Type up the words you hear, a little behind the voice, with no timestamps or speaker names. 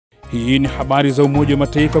Hii ni habari za Umoja wa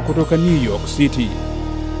Mataifa kutoka New York City.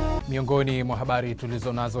 Miongoni mwa habari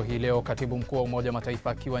tulizonazo hii leo, katibu mkuu wa Umoja wa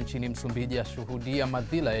Mataifa akiwa nchini Msumbiji ashuhudia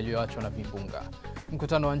madhila yaliyoachwa na vimbunga.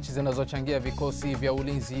 Mkutano wa nchi zinazochangia vikosi vya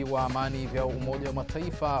ulinzi wa amani vya Umoja wa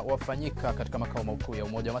Mataifa wafanyika katika makao makuu ya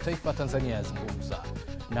Umoja wa Mataifa. Tanzania yazungumza.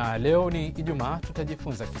 Na leo ni Ijumaa,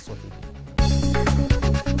 tutajifunza Kiswahili.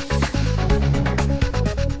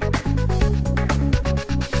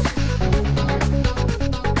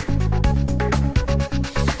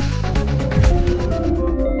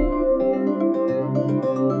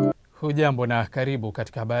 Hujambo na karibu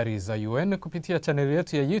katika habari za UN kupitia chaneli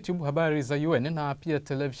yetu ya YouTube Habari za UN na pia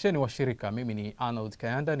televisheni wa shirika. Mimi ni Arnold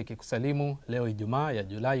Kayanda nikikusalimu leo Ijumaa ya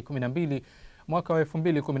Julai 12 mwaka wa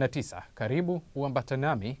 2019. Karibu uambatane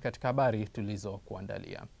nami katika habari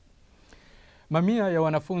tulizokuandalia. Mamia ya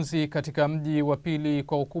wanafunzi katika mji wa pili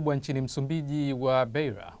kwa ukubwa nchini Msumbiji wa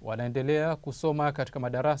Beira wanaendelea kusoma katika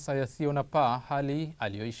madarasa yasiyo na paa, hali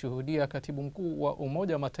aliyoishuhudia katibu mkuu wa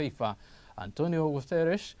Umoja wa Mataifa Antonio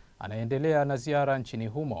Guterres anaendelea na ziara nchini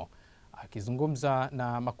humo, akizungumza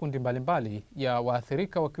na makundi mbalimbali ya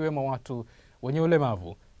waathirika wakiwemo watu wenye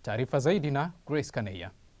ulemavu. Taarifa zaidi na Grace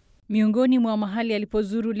Kaneya. Miongoni mwa mahali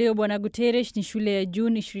alipozuru leo Bwana Guterres ni shule ya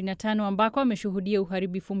Juni 25 ambako ameshuhudia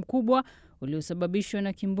uharibifu mkubwa uliosababishwa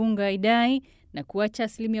na kimbunga Idadi na kuacha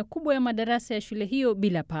asilimia kubwa ya madarasa ya shule hiyo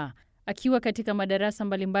bila paa. Akiwa katika madarasa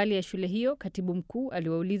mbalimbali ya shule hiyo, katibu mkuu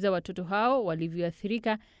aliwauliza watoto hao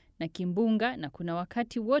walivyoathirika na kimbunga, na kuna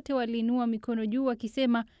wakati wote waliinua mikono juu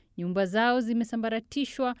wakisema nyumba zao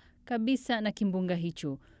zimesambaratishwa kabisa na kimbunga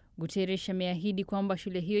hicho. Guterres ameahidi kwamba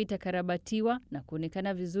shule hiyo itakarabatiwa na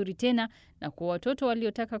kuonekana vizuri tena, na kwa watoto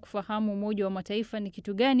waliotaka kufahamu Umoja wa Mataifa ni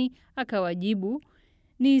kitu gani, akawajibu,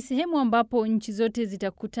 ni sehemu ambapo nchi zote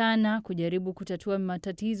zitakutana kujaribu kutatua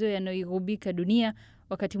matatizo yanayoigubika dunia.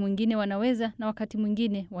 Wakati mwingine wanaweza na wakati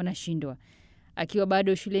mwingine wanashindwa. Akiwa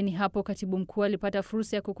bado shuleni hapo, katibu mkuu alipata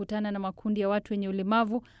fursa ya kukutana na makundi ya watu wenye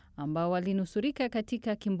ulemavu ambao walinusurika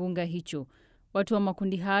katika kimbunga hicho. Watu wa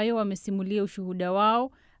makundi hayo wamesimulia ushuhuda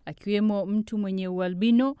wao, akiwemo mtu mwenye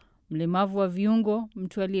ualbino, mlemavu wa viungo,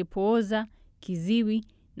 mtu aliyepooza, kiziwi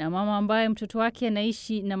na mama ambaye mtoto wake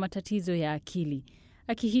anaishi na matatizo ya akili.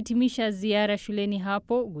 Akihitimisha ziara shuleni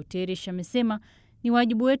hapo, Guterres amesema ni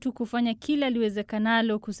wajibu wetu kufanya kila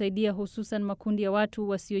liwezekanalo kusaidia hususan makundi ya watu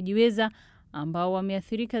wasiojiweza ambao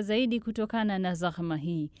wameathirika zaidi kutokana na zahma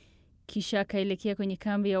hii. Kisha akaelekea kwenye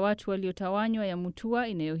kambi ya watu waliotawanywa ya Mutua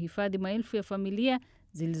inayohifadhi maelfu ya familia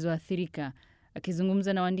zilizoathirika.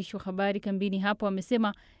 Akizungumza na waandishi wa habari kambini hapo,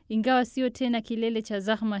 amesema ingawa sio tena kilele cha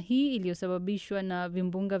zahma hii iliyosababishwa na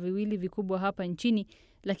vimbunga viwili vikubwa hapa nchini,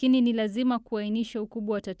 lakini ni lazima kuainisha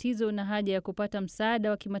ukubwa wa tatizo na haja ya kupata msaada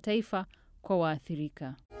wa kimataifa kwa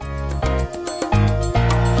waathirika.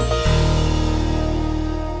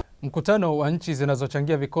 Mkutano wa nchi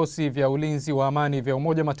zinazochangia vikosi vya ulinzi wa amani vya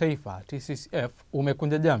Umoja wa Mataifa TCCF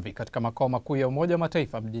umekunja jamvi katika makao makuu ya Umoja wa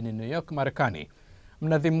Mataifa mjini New York, Marekani.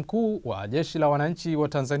 Mnadhimu mkuu wa Jeshi la Wananchi wa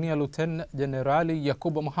Tanzania Luteni Jenerali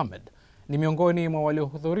Yacoub Mohamed ni miongoni mwa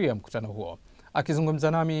waliohudhuria mkutano huo.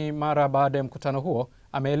 Akizungumza nami mara baada ya mkutano huo,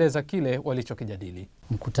 ameeleza kile walichokijadili.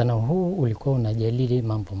 Mkutano huu ulikuwa unajadili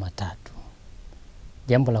mambo matatu.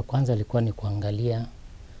 Jambo la kwanza lilikuwa ni kuangalia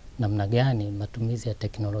namna gani matumizi ya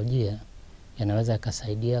teknolojia yanaweza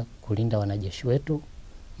kusaidia kulinda wanajeshi wetu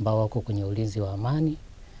ambao wako kwenye ulinzi wa amani,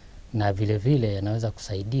 na vile vile yanaweza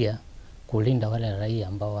kusaidia kulinda wale raia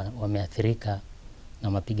ambao wameathirika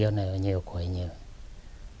na mapigano ya wenyewe kwa wenyewe.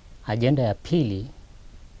 Ajenda ya pili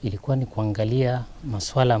ilikuwa ni kuangalia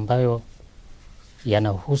masuala ambayo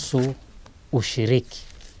yanahusu ushiriki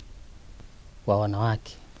wa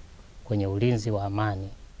wanawake kwenye ulinzi wa amani.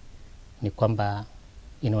 Ni kwamba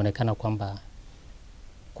inaonekana kwamba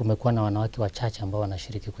kumekuwa na wanawake wachache ambao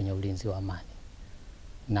wanashiriki kwenye ulinzi wa amani,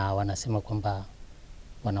 na wanasema kwamba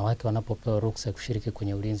wanawake wanapopewa ruksa kushiriki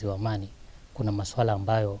kwenye ulinzi wa amani, kuna masuala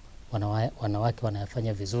ambayo wanawake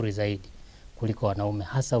wanayafanya vizuri zaidi kuliko wanaume,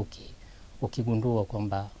 hasa ukigundua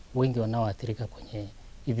kwamba wengi wanaoathirika kwenye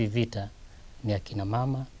hivi vita ni akina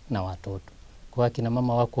mama na watoto. Kwa akina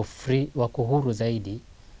mama wako huru zaidi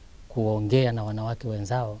kuongea na wanawake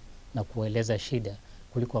wenzao na kueleza shida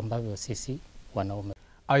kuliko ambavyo sisi wanaume.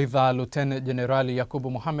 Aidha, Luteni Jenerali Yacoub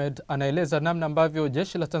Mohamed anaeleza namna ambavyo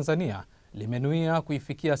jeshi la Tanzania limenuia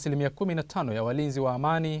kuifikia 15% ya walinzi wa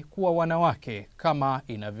amani kuwa wanawake kama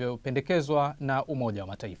inavyopendekezwa na Umoja wa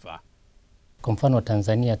Mataifa. Kwa mfano,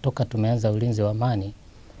 Tanzania toka tumeanza ulinzi wa amani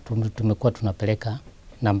tumekuwa tunapeleka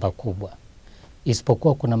namba kubwa.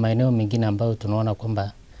 Isipokuwa kuna maeneo mengine ambayo tunaona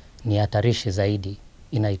kwamba ni hatarishi zaidi,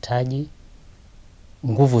 inahitaji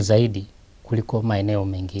nguvu zaidi kuliko maeneo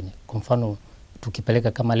mengine. Kwa mfano,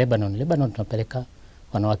 tukipeleka kama Lebanon tunapeleka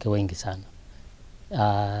wanawake wengi sana.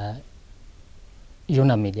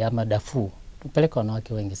 UNAMID ama Darfur tunapeleka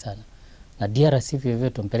wanawake wengi sana. Na DRC vivyo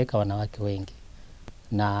tunapeleka wanawake wengi.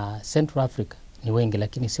 Na Central Africa ni wengi,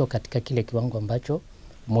 lakini sio katika kile kiwango ambacho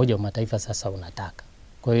Umoja wa Mataifa sasa unataka.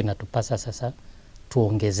 Kwa hiyo inatupasa sasa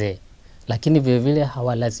tuongezee. Lakini vile vile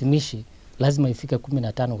hawalazimishi lazima ifike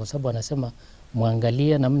 15, kwa sababu wanasema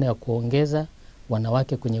muangalie namna ya kuongeza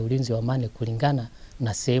wanawake kwenye ulinzi wa amani kulingana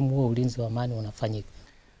na sehemu huo ulinzi wa amani unafanyika.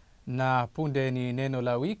 Na punde ni neno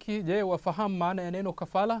la wiki. Je, wafahamu maana ya neno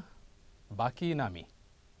kafala? Baki nami.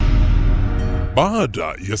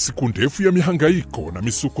 Baada ya siku ndefu ya mihangaiko na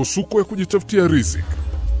misukosuko ya kujitafutia riziki,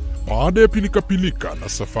 baada ya pilika na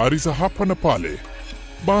safari za hapa na pale,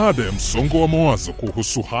 baada ya msongo wa mawazo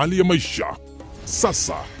kuhusu hali ya maisha,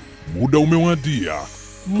 sasa muda umewadia.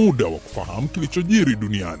 Muda wa kufahamu kilichojiri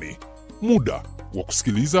duniani. Muda wa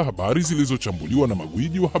kusikiliza habari zilizochambuliwa na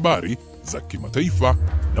magwiji wa habari za kimataifa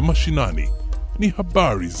na mashinani. Ni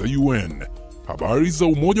habari za UN, habari za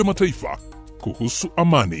Umoja wa Mataifa kuhusu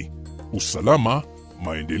amani, usalama,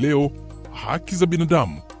 maendeleo, haki za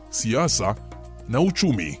binadamu, siasa na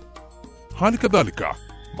uchumi. Hali kadhalika,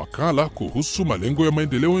 makala kuhusu malengo ya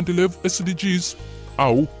maendeleo endelevu SDGs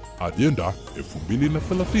au Agenda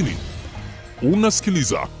 2030.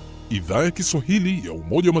 Unasikiliza idhaa ya Kiswahili ya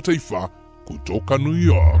Umoja wa Mataifa kutoka New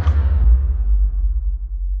York.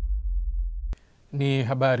 Ni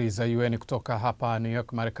habari za UN kutoka hapa New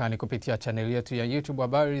York, Marekani, kupitia chaneli yetu ya YouTube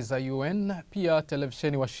Habari za UN, pia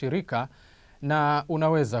televisheni wa shirika, na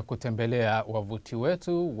unaweza kutembelea wavuti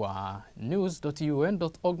wetu wa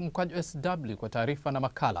news.un.org/sw kwa taarifa na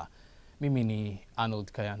makala. Mimi ni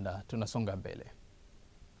Arnold Kayanda. Tunasonga mbele.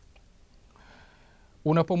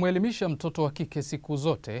 Unapomwelimisha mtoto wa kike siku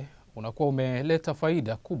zote, unakuwa umeleta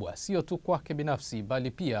faida kubwa, sio tu kwake binafsi,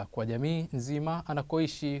 bali pia kwa jamii nzima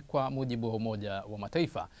anakoishi, kwa mujibu wa Umoja wa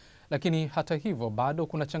Mataifa. Lakini hata hivyo, bado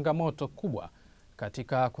kuna changamoto kubwa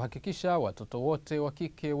katika kuhakikisha watoto wote wa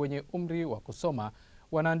kike wenye umri wa kusoma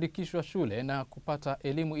wanaandikishwa shule na kupata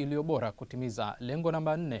elimu iliyo bora, kutimiza lengo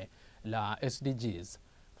namba 4 la SDGs.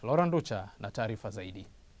 Flora Nducha na taarifa zaidi.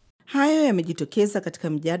 Hayo yamejitokeza katika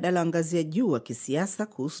mjadala wa ngazi ya juu wa kisiasa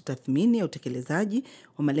kuhusu tathmini ya utekelezaji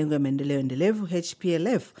wa malengo ya maendeleo endelevu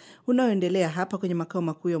HPLF unaoendelea hapa kwenye makao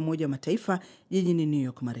makuu ya Umoja wa Mataifa jijini New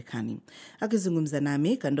York, Marekani. Akizungumza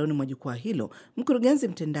nami kandoni mwa jukwaa hilo, mkurugenzi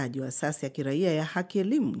mtendaji wa asasi ya kiraia ya haki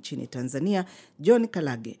elimu nchini Tanzania, John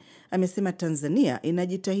Kalage, amesema Tanzania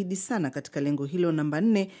inajitahidi sana katika lengo hilo namba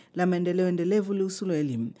 4 la maendeleo endelevu lihusulo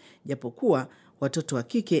elimu, japokuwa watoto wa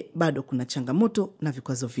kike bado kuna changamoto na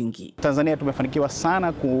vikwazo vingi. Tanzania tumefanikiwa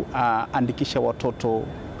sana kuandikisha watoto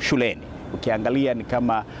shuleni. Ukiangalia ni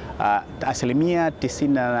kama asilimia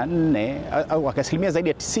 94 au asilimia zaidi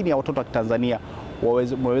ya 90 ya watoto wa Tanzania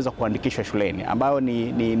wameweza kuandikishwa shuleni, ambayo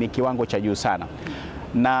ni kiwango cha juu sana.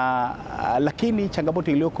 Na lakini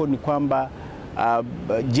changamoto iliyoko ni kwamba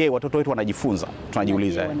je, watoto wetu wanajifunza?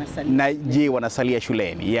 Tunajiuliza. Na je, wanasalia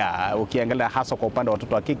shuleni? Ukiangalia hasa kwa upande wa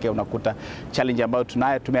watoto wa kike, unakuta challenge ambayo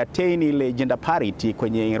tunayo, tumeattain ile gender parity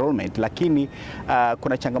kwenye enrollment, lakini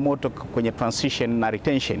kuna changamoto kwenye transition na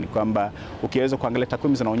retention, kwamba ukiweza kuangalia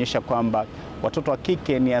takwimu zinaonyesha kwamba watoto wa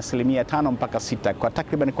kike ni asilimia 5 mpaka 6 kwa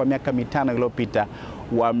takriban kwa miaka 5 iliyopita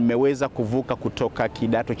wameweza kuvuka kutoka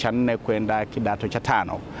kidato cha 4 kwenda kidato cha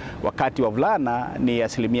 5, wakati wavulana ni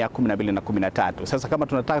asilimia 12 na 13. Sasa kama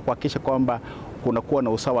tunataka kuhakikisha kwamba kunakuwa na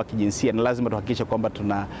usawa wa kijinsia, na lazima tuhakikishe kwamba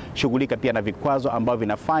tunashughulika pia na vikwazo ambavyo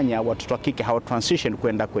vinafanya watoto wa kike hawa transition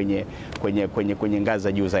kwenda kwenye ngazi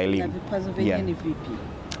za juu za elimu. Na vikwazo vingine ni vipi?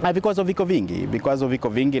 Vikwazo viko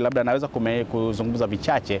vingi, labda naweza kuzungumza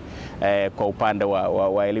vichache kwa upande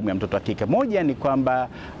wa elimu ya mtoto wa kike. Moja ni kwamba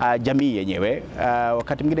jamii yenyewe,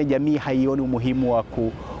 wakati mwingine jamii haioni umuhimu wa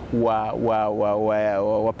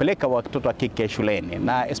wapeleka watoto wa kike shuleni,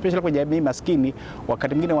 na especially kwa jamii maskini,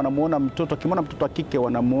 wakati mwingine wanamuona mtoto, kimona mtoto wa kike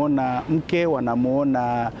wanamuona mke,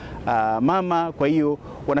 wanamuona mama. Kwa hiyo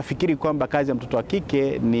wanafikiri kwamba kazi ya mtoto wa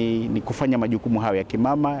kike ni kufanya majukumu hayo ya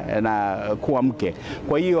kimama na kuwa mke.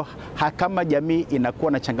 Kwa hiyo kama jamii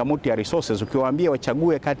inakuwa na changamoto ya resources, ukiwaambia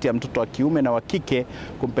wachague kati ya mtoto wa kiume na wa kike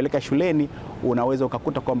kumpeleka shuleni, unaweza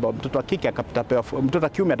ukakuta kwamba mtoto wa kike mtoto wa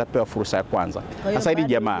kiume atapewa fursa ya kwanza. Sasa hili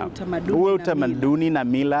jamaa uwe utamaduni na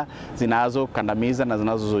mila zinazokandamiza na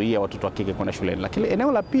zinazozuia watoto wa kike kwenda shuleni. Lakini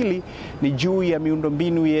eneo la pili ni juu ya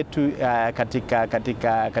miundombinu yetu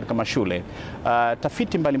katika mashule.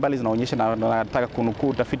 Tafiti mbalimbali zinaonyesha, na nataka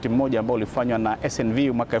kunukuu tafiti mmoja ambao ulifanywa na SNV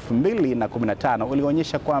mwaka 2015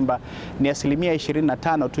 ulionyesha kwamba ni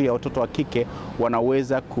 25% tu ya watoto wa kike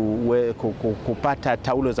wanaweza kupata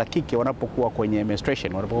taulo za kike wanapokuwa kwenye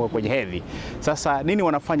menstruation, wanapokuwa kwenye hedhi. Sasa nini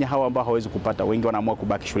wanafanya hawa ambao hawezi kupata? Wengi wanaamua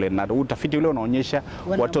kubaki shuleni, na utafiti ule unaonyesha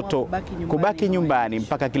watoto kubaki nyumbani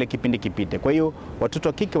mpaka kile kipindi kipite. Kwa hiyo watoto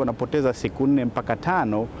wa kike wanapoteza siku 4 mpaka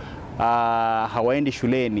 5 hawaendi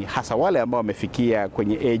shuleni, hasa wale ambao wamefikia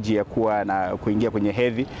kwenye age ya kuingia kwenye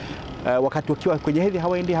hedhi. Wakati wakiwa kwenye hedhi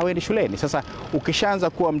hawaendi shuleni. Sasa ukishaanza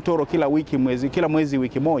kuwa mtoro kila mwezi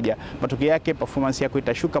wiki moja, matokeo yake performance yako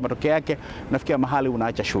itashuka, matokeo yake unafikia mahali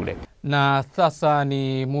unaacha shule. Na sasa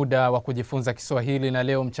ni muda wa kujifunza Kiswahili, na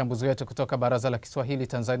leo mchambuzi wetu kutoka Baraza la Kiswahili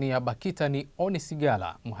Tanzania BAKITA ni Oni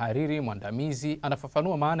Sigala, mhariri mwandamizi,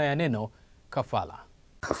 anafafanua maana ya neno kafala.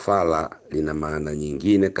 Kafala lina maana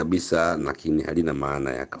nyingine kabisa, lakini halina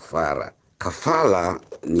maana ya kafara. Kafala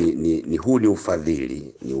ni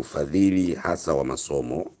ufadhili, ni ufadhili hasa wa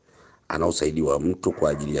masomo anaosaidiwa mtu kwa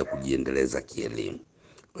ajili ya kujiendeleza kielimu.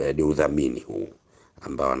 Ni udhamini huu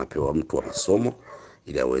ambao anapewa mtu wa masomo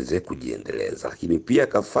ili aweze kujiendeleza. Lakini pia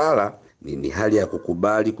kafara ni hali ya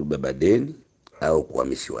kukubali kubeba deni au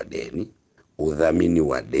kuhamishiwa deni, udhamini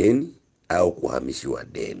wa deni au kuhamishiwa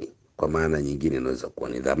deni. Kwa maana nyingine inaweza kuwa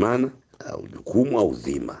ni dhamana au jukumu au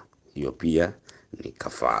dhima. Hiyo pia ni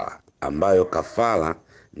kafara, ambayo kafara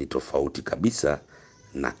ni tofauti kabisa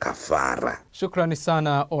na kafara. Shukrani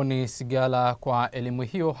sana Oni Sigala kwa elimu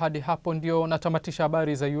hiyo. Hadi hapo ndio natamatisha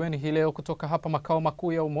habari za UN hii leo kutoka hapa makao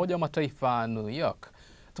makuu ya Umoja wa Mataifa, New York.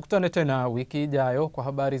 Tukutane tena wiki ijayo kwa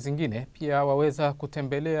habari zingine. Pia waweza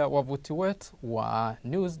kutembelea wavuti wetu wa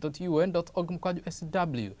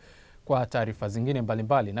news.un.org/sw kwa taarifa zingine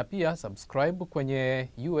mbalimbali, na pia subscribe kwenye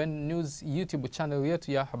UN News YouTube channel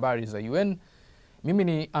yetu ya Habari za UN. Mimi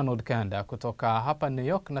ni Arnold Kanda kutoka hapa New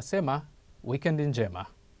York, nasema weekend njema.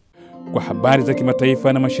 Kwa habari za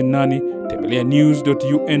kimataifa na mashinani, tembelea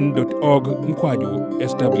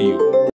news.un.org/sw.